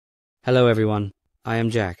Hello everyone, I am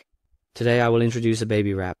Jack. Today I will introduce a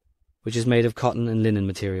baby wrap, which is made of cotton and linen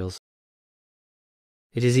materials.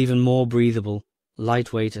 It is even more breathable,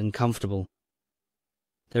 lightweight and comfortable.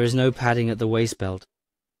 There is no padding at the waist belt,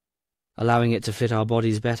 allowing it to fit our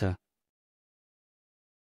bodies better.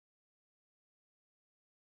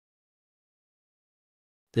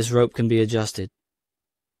 This rope can be adjusted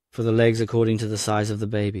for the legs according to the size of the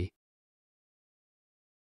baby.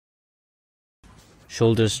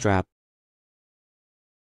 Shoulder strap.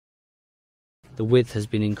 The width has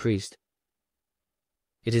been increased.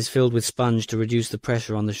 It is filled with sponge to reduce the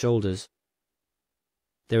pressure on the shoulders.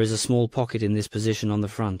 There is a small pocket in this position on the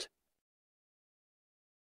front.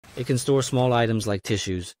 It can store small items like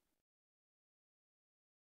tissues.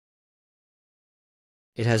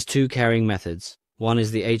 It has two carrying methods. One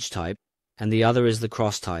is the H-type, and the other is the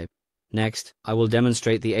cross-type. Next, I will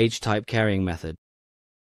demonstrate the H-type carrying method.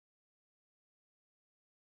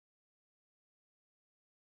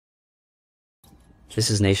 This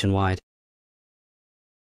is nationwide.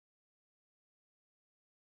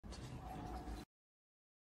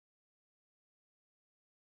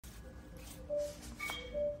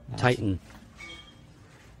 Tighten.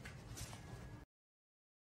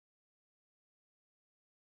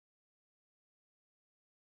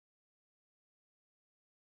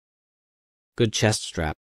 Good chest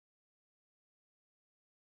strap.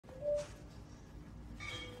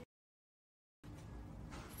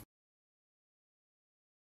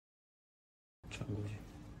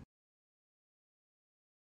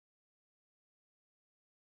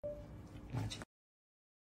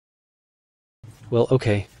 Well,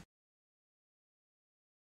 okay.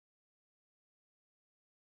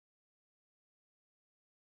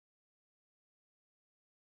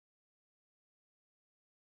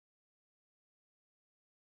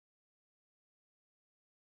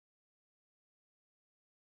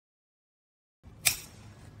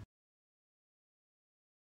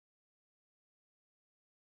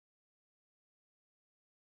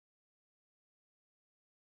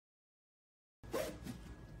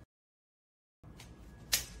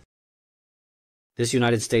 This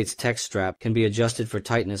United States text strap can be adjusted for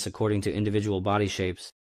tightness according to individual body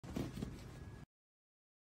shapes.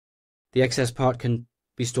 The excess part can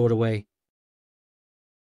be stored away.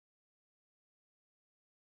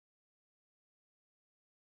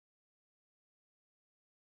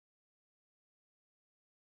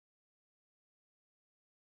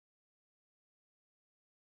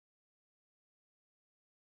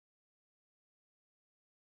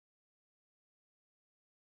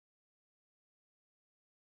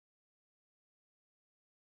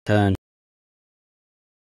 Turn.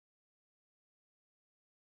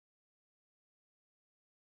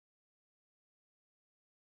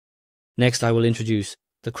 Next, I will introduce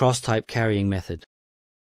the cross-type carrying method.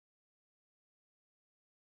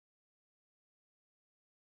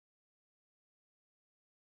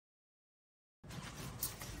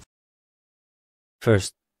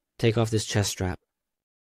 First, take off this chest strap.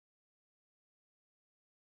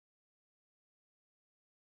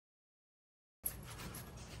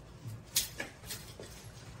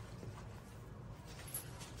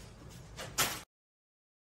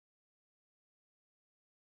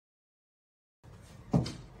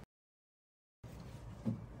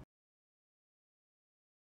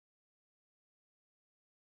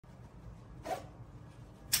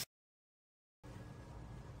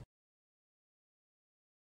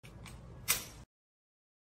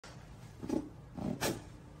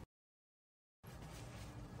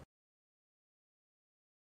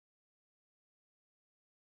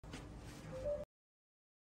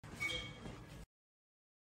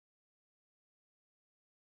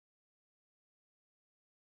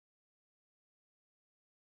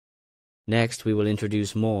 Next, we will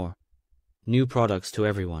introduce more new products to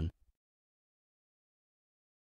everyone.